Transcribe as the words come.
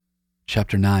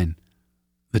Chapter 9,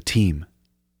 The Team.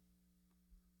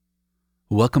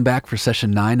 Welcome back for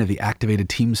Session 9 of the Activated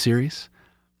Team series.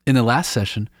 In the last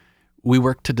session, we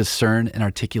worked to discern and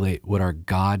articulate what our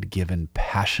God-given,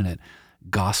 passionate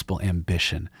gospel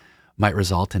ambition might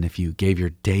result in if you gave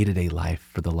your day-to-day life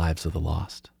for the lives of the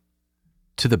lost.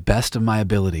 To the best of my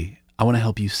ability, I want to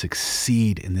help you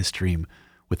succeed in this dream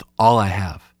with all I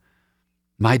have.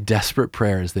 My desperate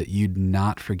prayer is that you'd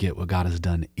not forget what God has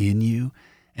done in you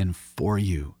and for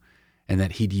you, and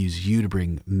that he'd use you to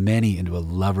bring many into a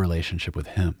love relationship with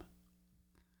him.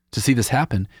 To see this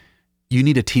happen, you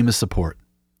need a team of support.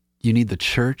 You need the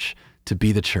church to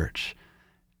be the church,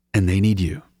 and they need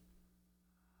you.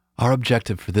 Our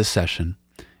objective for this session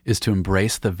is to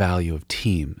embrace the value of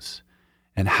teams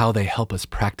and how they help us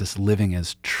practice living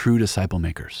as true disciple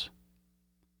makers.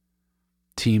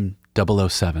 Team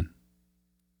 007.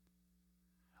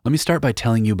 Let me start by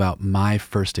telling you about my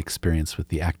first experience with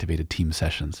the Activated Team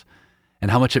sessions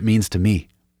and how much it means to me.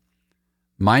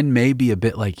 Mine may be a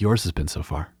bit like yours has been so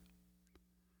far.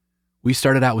 We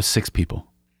started out with 6 people,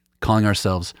 calling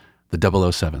ourselves the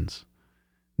 007s,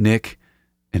 Nick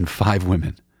and 5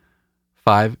 women,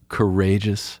 5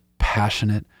 courageous,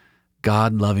 passionate,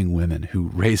 God-loving women who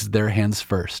raised their hands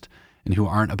first and who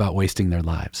aren't about wasting their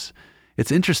lives.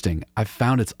 It's interesting, I've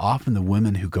found it's often the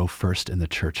women who go first in the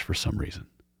church for some reason.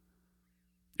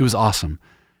 It was awesome.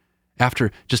 After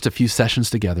just a few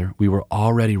sessions together, we were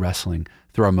already wrestling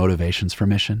through our motivations for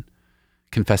mission,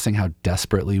 confessing how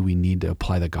desperately we need to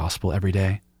apply the gospel every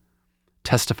day,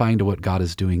 testifying to what God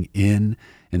is doing in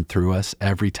and through us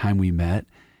every time we met,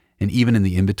 and even in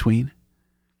the in-between,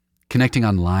 connecting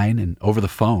online and over the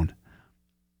phone.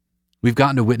 We've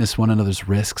gotten to witness one another's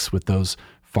risks with those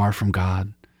far from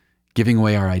God, giving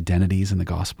away our identities in the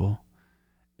gospel.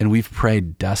 And we've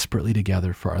prayed desperately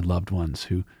together for our loved ones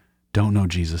who don't know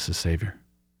Jesus as Savior.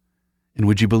 And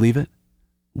would you believe it?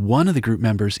 One of the group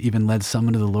members even led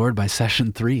someone to the Lord by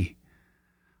session 3.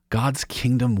 God's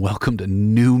kingdom welcomed a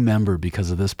new member because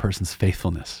of this person's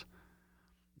faithfulness.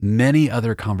 Many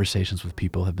other conversations with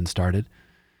people have been started.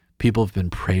 People have been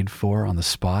prayed for on the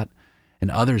spot, and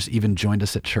others even joined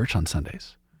us at church on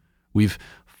Sundays. We've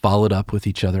followed up with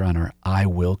each other on our I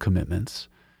will commitments,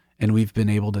 and we've been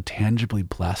able to tangibly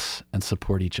bless and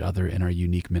support each other in our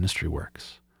unique ministry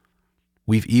works.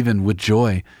 We've even, with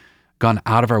joy, gone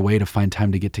out of our way to find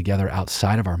time to get together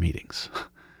outside of our meetings.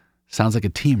 Sounds like a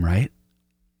team, right?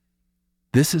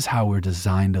 This is how we're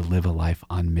designed to live a life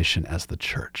on mission as the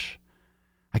church.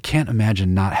 I can't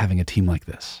imagine not having a team like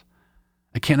this.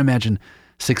 I can't imagine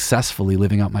successfully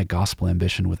living out my gospel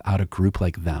ambition without a group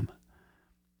like them.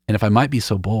 And if I might be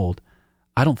so bold,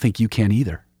 I don't think you can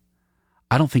either.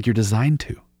 I don't think you're designed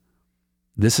to.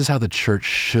 This is how the church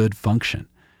should function.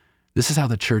 This is how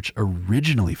the church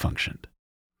originally functioned.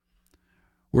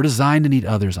 We're designed to need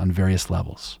others on various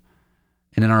levels.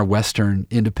 And in our Western,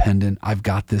 independent, I've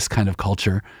got this kind of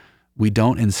culture, we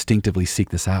don't instinctively seek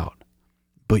this out.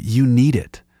 But you need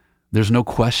it. There's no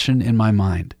question in my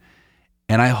mind.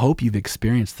 And I hope you've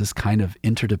experienced this kind of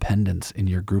interdependence in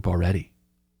your group already.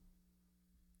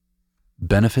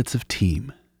 Benefits of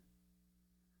team.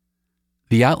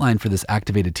 The outline for this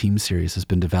Activated Team series has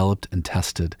been developed and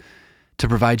tested to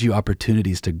provide you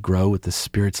opportunities to grow with the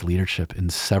Spirit's leadership in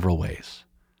several ways.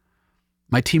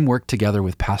 My team worked together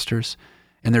with pastors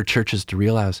and their churches to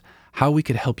realize how we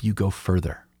could help you go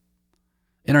further.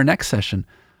 In our next session,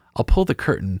 I'll pull the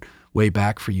curtain way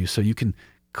back for you so you can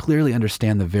clearly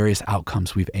understand the various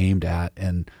outcomes we've aimed at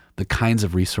and the kinds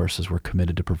of resources we're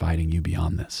committed to providing you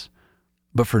beyond this.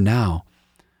 But for now,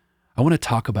 I want to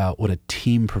talk about what a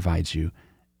team provides you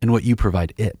and what you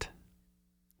provide it.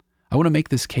 I want to make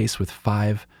this case with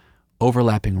 5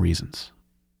 overlapping reasons.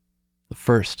 The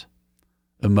first,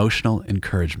 emotional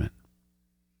encouragement.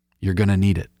 You're going to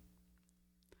need it.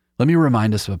 Let me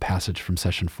remind us of a passage from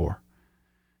session 4.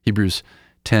 Hebrews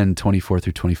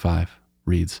 10:24-25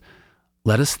 reads,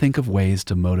 "Let us think of ways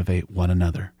to motivate one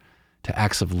another to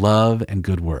acts of love and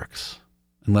good works.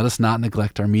 And let us not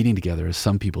neglect our meeting together as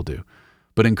some people do,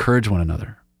 but encourage one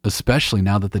another, especially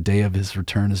now that the day of his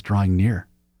return is drawing near."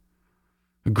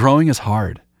 Growing is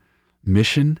hard.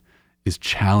 Mission is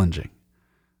challenging.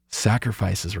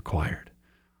 Sacrifice is required.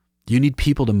 You need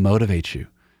people to motivate you,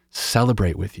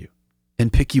 celebrate with you,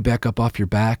 and pick you back up off your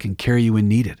back and carry you when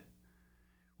needed.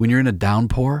 When you're in a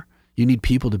downpour, you need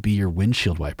people to be your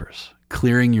windshield wipers,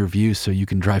 clearing your view so you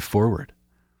can drive forward.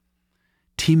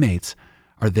 Teammates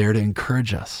are there to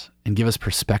encourage us and give us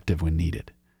perspective when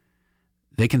needed.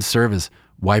 They can serve as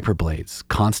wiper blades,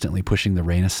 constantly pushing the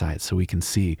rain aside so we can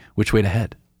see which way to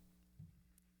head.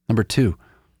 Number 2,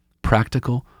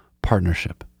 practical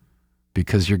partnership.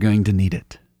 because you're going to need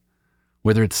it.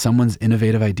 Whether it's someone's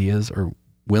innovative ideas or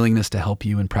willingness to help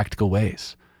you in practical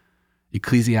ways.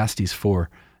 Ecclesiastes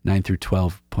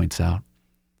 4:9-12 points out,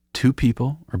 2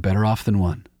 people are better off than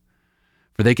one,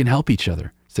 for they can help each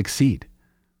other succeed.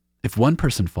 If one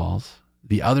person falls,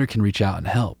 the other can reach out and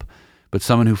help, but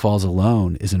someone who falls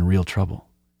alone is in real trouble.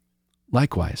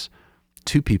 Likewise,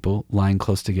 2 people lying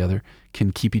close together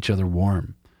can keep each other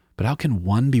warm, but how can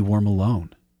one be warm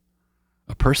alone?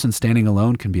 A person standing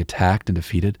alone can be attacked and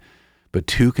defeated, but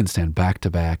 2 can stand back to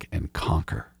back and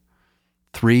conquer.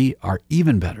 3 are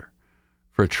even better,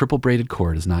 for a triple braided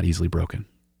cord is not easily broken.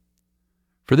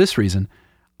 For this reason,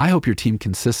 I hope your team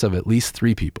consists of at least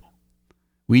 3 people.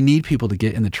 We need people to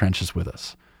get in the trenches with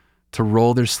us, to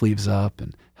roll their sleeves up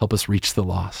and help us reach the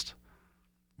lost.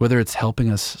 Whether it's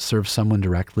helping us serve someone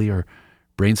directly or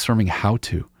brainstorming how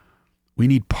to, we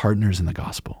need partners in the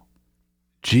gospel.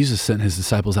 Jesus sent his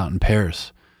disciples out in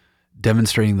pairs,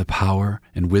 demonstrating the power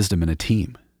and wisdom in a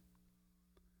team.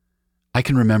 I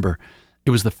can remember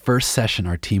it was the first session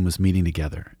our team was meeting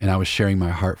together, and I was sharing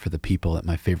my heart for the people at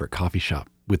my favorite coffee shop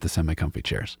with the semi-comfy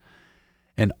chairs,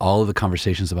 and all of the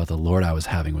conversations about the Lord I was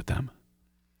having with them.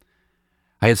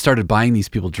 I had started buying these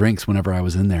people drinks whenever I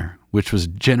was in there, which was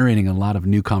generating a lot of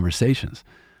new conversations,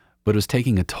 but it was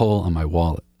taking a toll on my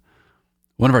wallet.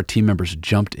 One of our team members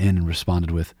jumped in and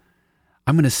responded with,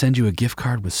 "I'm going to send you a gift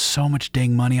card with so much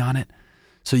dang money on it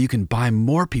so you can buy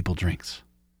more people drinks."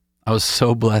 I was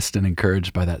so blessed and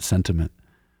encouraged by that sentiment.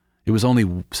 It was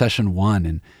only session 1,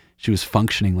 and she was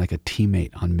functioning like a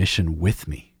teammate on mission with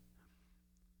me.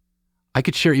 I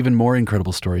could share even more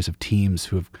incredible stories of teams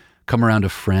who have come around a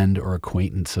friend or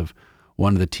acquaintance of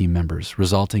one of the team members,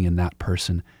 resulting in that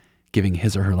person giving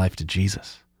his or her life to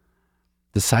Jesus.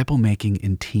 Disciple making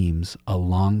in teams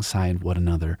alongside one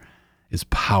another is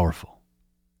powerful.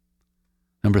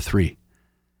 Number 3,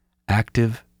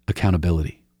 active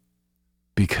accountability,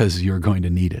 because you're going to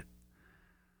need it.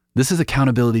 This is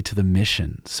accountability to the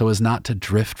mission so as not to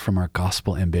drift from our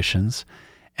gospel ambitions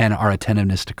and our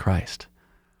attentiveness to Christ.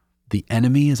 The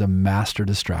enemy is a master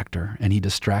distractor, and he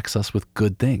distracts us with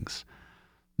good things.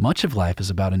 Much of life is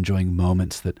about enjoying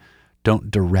moments that don't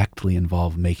directly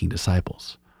involve making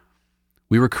disciples.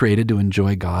 We were created to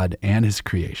enjoy God and his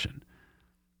creation.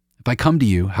 If I come to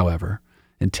you, however,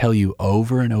 and tell you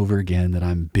over and over again that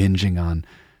I'm binging on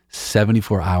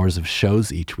 74 hours of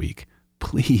shows each week,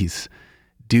 please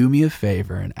do me a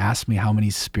favor and ask me how many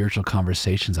spiritual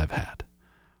conversations I've had.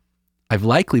 I've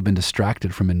likely been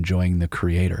distracted from enjoying the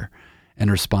Creator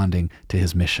and responding to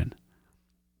his mission.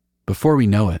 Before we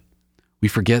know it, we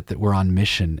forget that we're on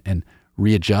mission and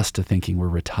readjust to thinking we're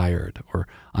retired or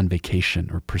on vacation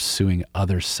or pursuing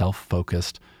other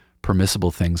self-focused,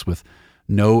 permissible things with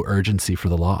no urgency for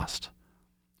the lost.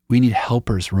 We need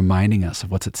helpers reminding us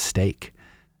of what's at stake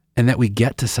and that we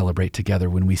get to celebrate together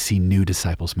when we see new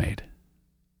disciples made.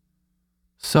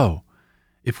 So,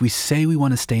 if we say we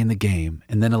want to stay in the game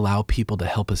and then allow people to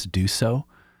help us do so,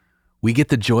 we get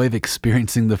the joy of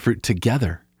experiencing the fruit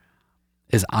together.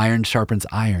 As iron sharpens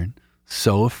iron,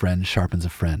 so a friend sharpens a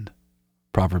friend.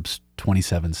 Proverbs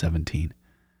 27:17.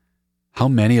 How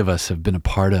many of us have been a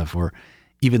part of or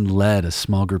even led a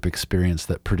small group experience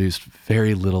that produced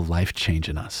very little life change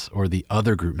in us or the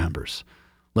other group members,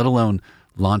 let alone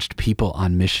launched people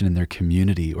on mission in their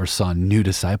community or saw new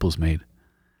disciples made?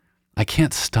 I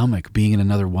can't stomach being in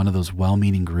another one of those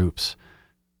well-meaning groups.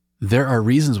 There are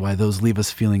reasons why those leave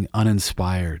us feeling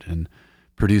uninspired and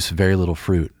produce very little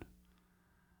fruit.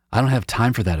 I don't have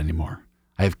time for that anymore.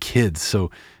 I have kids,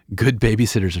 so good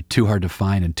babysitters are too hard to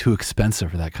find and too expensive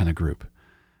for that kind of group.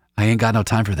 I ain't got no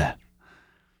time for that.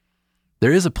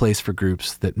 There is a place for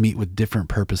groups that meet with different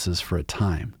purposes for a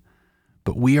time,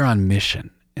 but we are on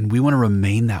mission and we want to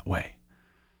remain that way.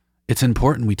 It's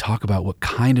important we talk about what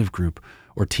kind of group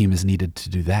or team is needed to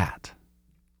do that.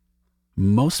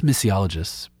 Most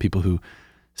missiologists, people who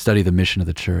study the mission of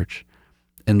the church,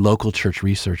 and local church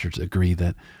researchers agree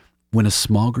that when a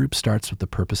small group starts with the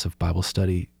purpose of Bible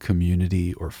study,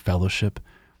 community, or fellowship,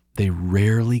 they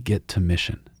rarely get to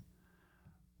mission.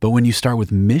 But when you start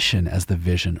with mission as the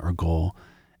vision or goal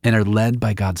and are led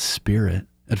by God's Spirit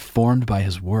and formed by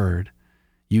his word,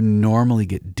 you normally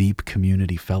get deep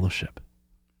community fellowship.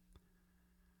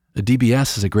 A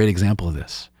DBS is a great example of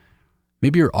this.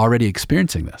 Maybe you're already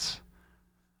experiencing this.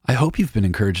 I hope you've been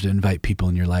encouraged to invite people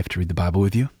in your life to read the Bible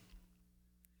with you.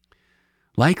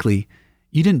 Likely,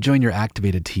 you didn't join your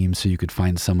activated team so you could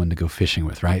find someone to go fishing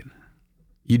with, right?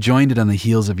 You joined it on the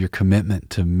heels of your commitment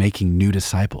to making new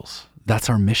disciples. That's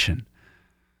our mission.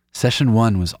 Session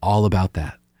 1 was all about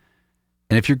that.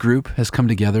 And if your group has come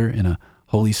together in a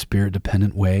Holy Spirit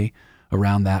dependent way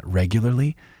around that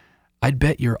regularly, I'd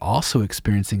bet you're also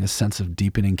experiencing a sense of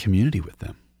deepening community with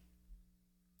them.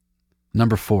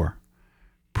 Number 4,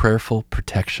 prayerful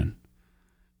protection,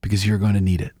 because you're going to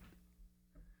need it.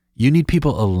 You need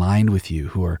people aligned with you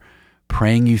who are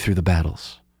praying you through the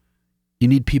battles. You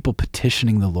need people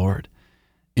petitioning the Lord,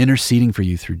 interceding for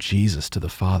you through Jesus to the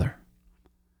Father.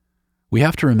 We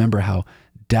have to remember how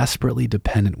desperately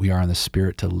dependent we are on the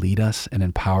Spirit to lead us and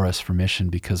empower us for mission,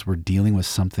 because we're dealing with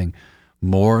something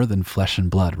more than flesh and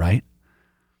blood, right?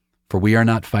 For we are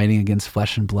not fighting against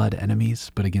flesh and blood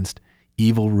enemies, but against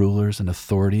evil rulers and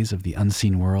authorities of the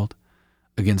unseen world,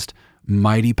 against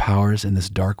mighty powers in this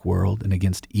dark world, and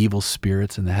against evil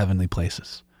spirits in the heavenly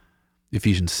places.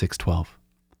 Ephesians 6:12.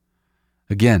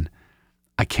 Again,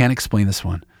 I can't explain this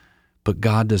one, but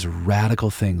God does radical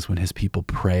things when his people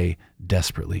pray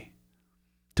desperately.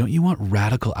 Don't you want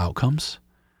radical outcomes?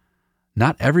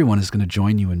 Not everyone is going to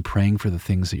join you in praying for the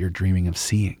things that you're dreaming of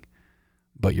seeing,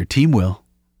 but your team will.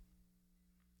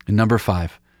 And number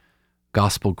 5,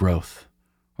 gospel growth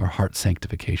or heart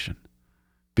sanctification,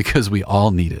 because we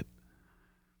all need it.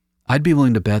 I'd be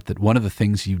willing to bet that one of the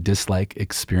things you dislike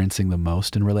experiencing the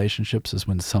most in relationships is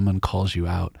when someone calls you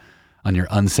out on your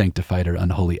unsanctified or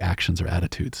unholy actions or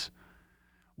attitudes.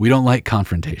 We don't like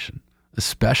confrontation,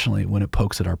 especially when it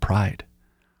pokes at our pride.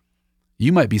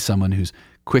 You might be someone who's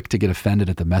quick to get offended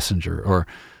at the messenger or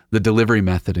the delivery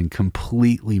method and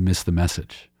completely miss the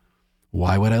message.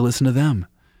 Why would I listen to them?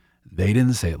 They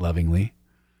didn't say it lovingly.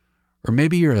 Or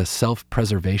maybe you're a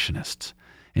self-preservationist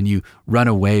and you run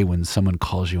away when someone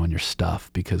calls you on your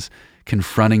stuff because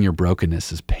confronting your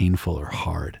brokenness is painful or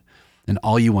hard, and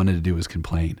all you wanted to do was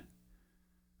complain.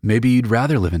 Maybe you'd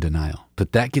rather live in denial,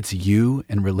 but that gets you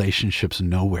and relationships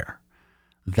nowhere.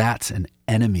 That's an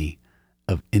enemy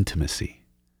of intimacy.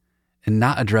 And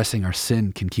not addressing our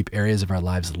sin can keep areas of our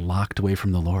lives locked away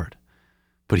from the Lord.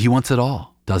 But he wants it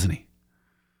all, doesn't he?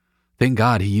 Thank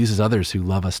God he uses others who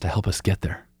love us to help us get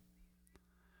there.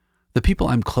 The people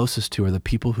I'm closest to are the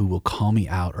people who will call me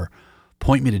out or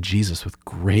point me to Jesus with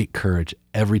great courage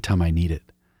every time I need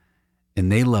it.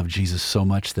 And they love Jesus so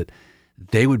much that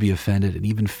they would be offended and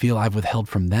even feel I've withheld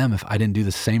from them if I didn't do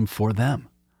the same for them.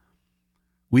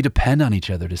 We depend on each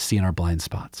other to see in our blind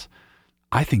spots.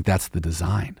 I think that's the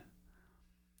design.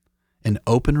 An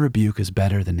open rebuke is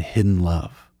better than hidden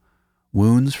love.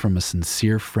 Wounds from a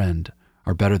sincere friend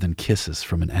are better than kisses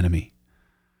from an enemy.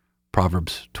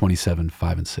 Proverbs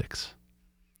 27:5-6.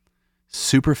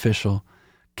 Superficial,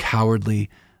 cowardly,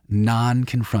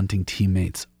 non-confronting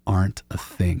teammates aren't a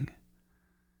thing.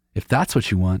 If that's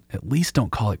what you want, at least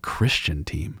don't call it Christian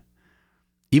team.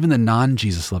 Even the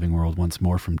non-Jesus loving world wants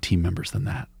more from team members than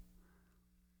that.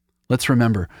 Let's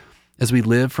remember, as we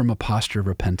live from a posture of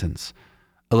repentance,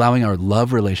 allowing our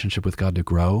love relationship with God to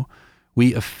grow,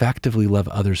 we effectively love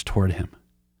others toward him.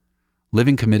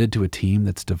 Living committed to a team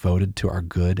that's devoted to our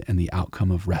good and the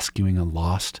outcome of rescuing a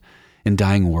lost and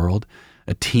dying world,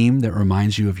 a team that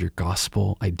reminds you of your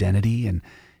gospel identity and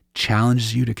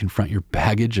challenges you to confront your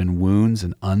baggage and wounds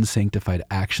and unsanctified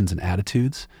actions and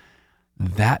attitudes,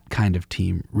 that kind of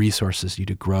team resources you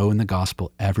to grow in the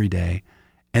gospel every day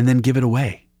and then give it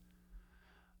away.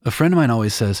 A friend of mine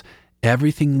always says,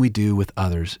 everything we do with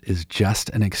others is just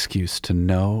an excuse to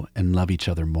know and love each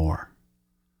other more.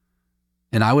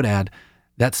 And I would add,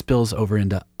 that spills over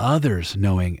into others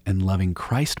knowing and loving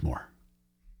Christ more.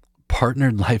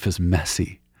 Partnered life is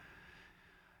messy.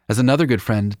 As another good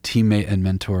friend, teammate, and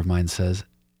mentor of mine says,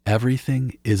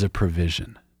 everything is a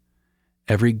provision.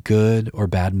 Every good or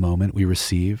bad moment we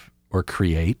receive or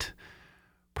create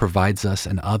provides us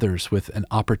and others with an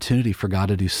opportunity for God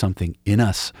to do something in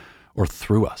us or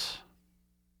through us.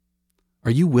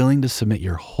 Are you willing to submit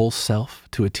your whole self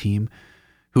to a team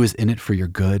who is in it for your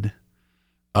good,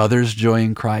 others' joy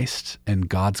in Christ, and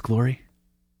God's glory?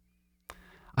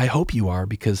 I hope you are,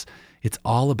 because it's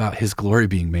all about his glory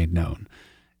being made known.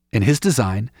 And his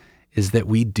design is that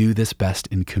we do this best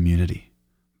in community,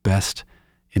 best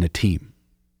in a team.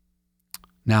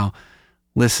 Now,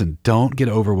 listen, don't get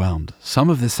overwhelmed. Some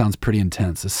of this sounds pretty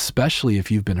intense, especially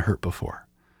if you've been hurt before.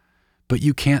 But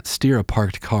you can't steer a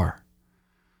parked car.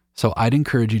 So I'd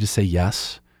encourage you to say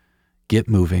yes, get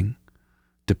moving,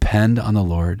 depend on the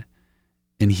Lord,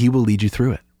 and he will lead you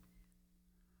through it.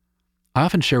 I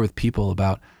often share with people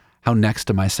about how next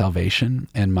to my salvation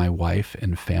and my wife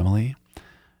and family,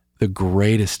 the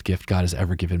greatest gift God has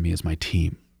ever given me is my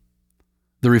team.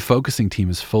 The refocusing team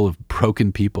is full of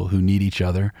broken people who need each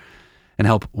other and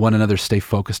help one another stay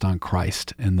focused on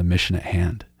Christ and the mission at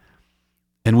hand.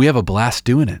 And we have a blast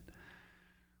doing it.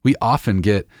 We often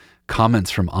get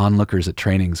comments from onlookers at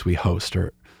trainings we host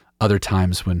or other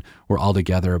times when we're all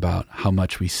together about how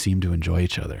much we seem to enjoy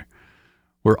each other.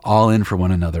 We're all in for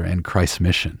one another and Christ's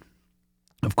mission.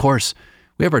 Of course,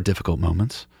 we have our difficult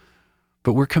moments,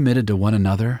 but we're committed to one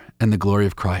another and the glory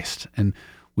of Christ, and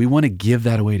we want to give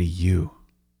that away to you.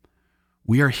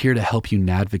 We are here to help you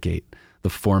navigate the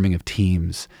forming of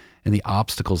teams and the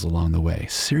obstacles along the way,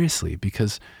 seriously,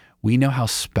 because we know how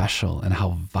special and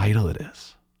how vital it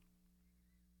is.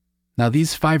 Now,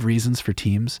 these 5 reasons for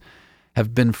teams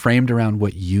have been framed around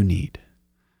what you need.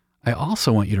 I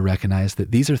also want you to recognize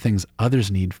that these are things others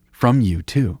need from you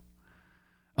too.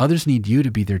 Others need you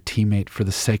to be their teammate for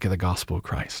the sake of the gospel of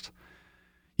Christ.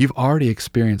 You've already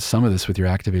experienced some of this with your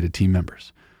activated team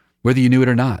members. Whether you knew it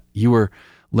or not, you were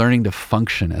learning to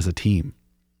function as a team.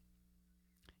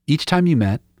 Each time you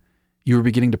met, you were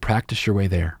beginning to practice your way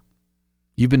there.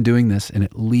 You've been doing this in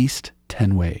at least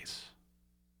 10 ways.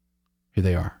 Here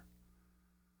they are.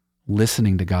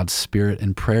 Listening to God's Spirit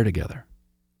in prayer together.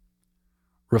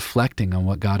 Reflecting on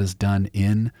what God has done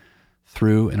in,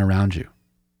 through, and around you.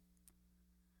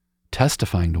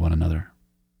 Testifying to one another.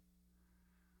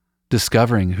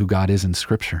 Discovering who God is in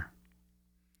Scripture.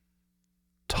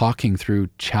 Talking through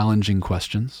challenging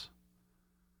questions.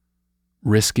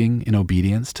 Risking in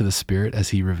obedience to the Spirit as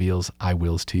He reveals I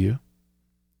wills to you.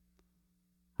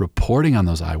 Reporting on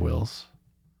those I wills.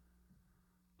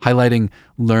 Highlighting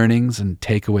learnings and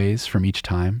takeaways from each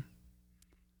time.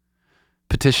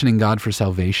 Petitioning God for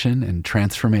salvation and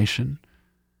transformation.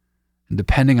 And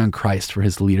depending on Christ for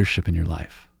His leadership in your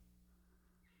life.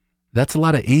 That's a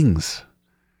lot of ings.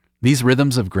 These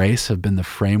rhythms of grace have been the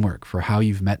framework for how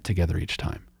you've met together each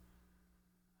time.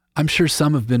 I'm sure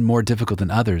some have been more difficult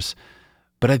than others,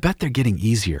 but I bet they're getting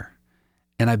easier,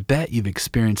 and I bet you've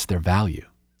experienced their value.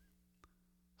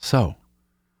 So,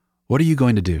 what are you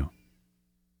going to do?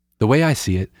 The way I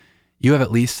see it, you have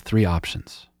at least 3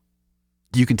 options.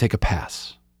 You can take a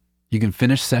pass. You can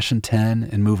finish session 10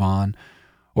 and move on,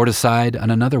 or decide on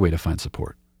another way to find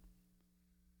support.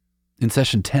 In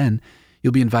session 10,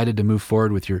 you'll be invited to move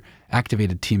forward with your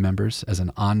activated team members as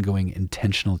an ongoing,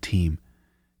 intentional team,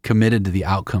 committed to the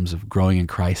outcomes of growing in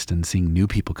Christ and seeing new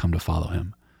people come to follow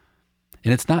Him.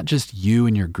 And it's not just you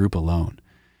and your group alone.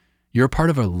 You're a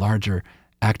part of a larger,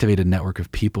 activated network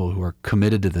of people who are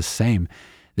committed to the same.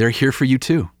 They're here for you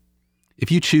too.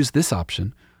 If you choose this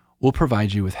option, we'll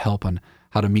provide you with help on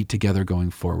how to meet together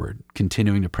going forward,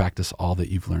 continuing to practice all that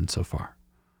you've learned so far.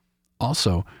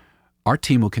 Also, our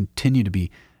team will continue to be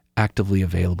actively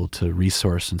available to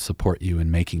resource and support you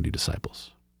in making new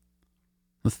disciples.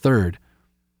 The third,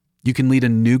 you can lead a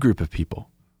new group of people,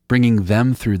 bringing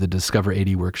them through the Discover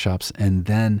 80 workshops and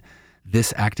then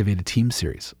this activated team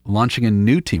series, launching a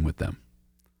new team with them.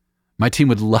 My team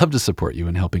would love to support you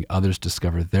in helping others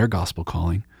discover their gospel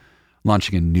calling,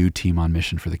 launching a new team on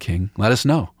mission for the King. Let us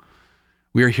know.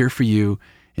 We are here for you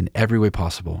in every way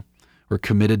possible. We're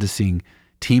committed to seeing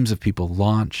teams of people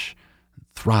launch,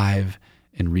 thrive,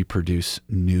 and reproduce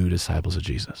new disciples of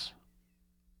Jesus.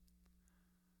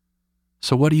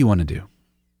 So what do you want to do?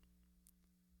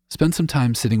 Spend some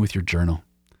time sitting with your journal,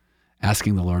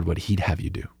 asking the Lord what He'd have you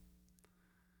do.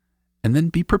 And then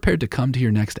be prepared to come to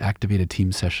your next activated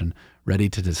team session ready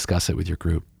to discuss it with your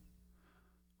group.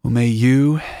 Well, may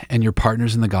you and your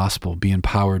partners in the gospel be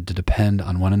empowered to depend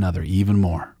on one another even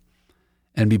more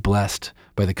and be blessed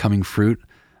by the coming fruit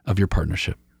of your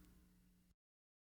partnership.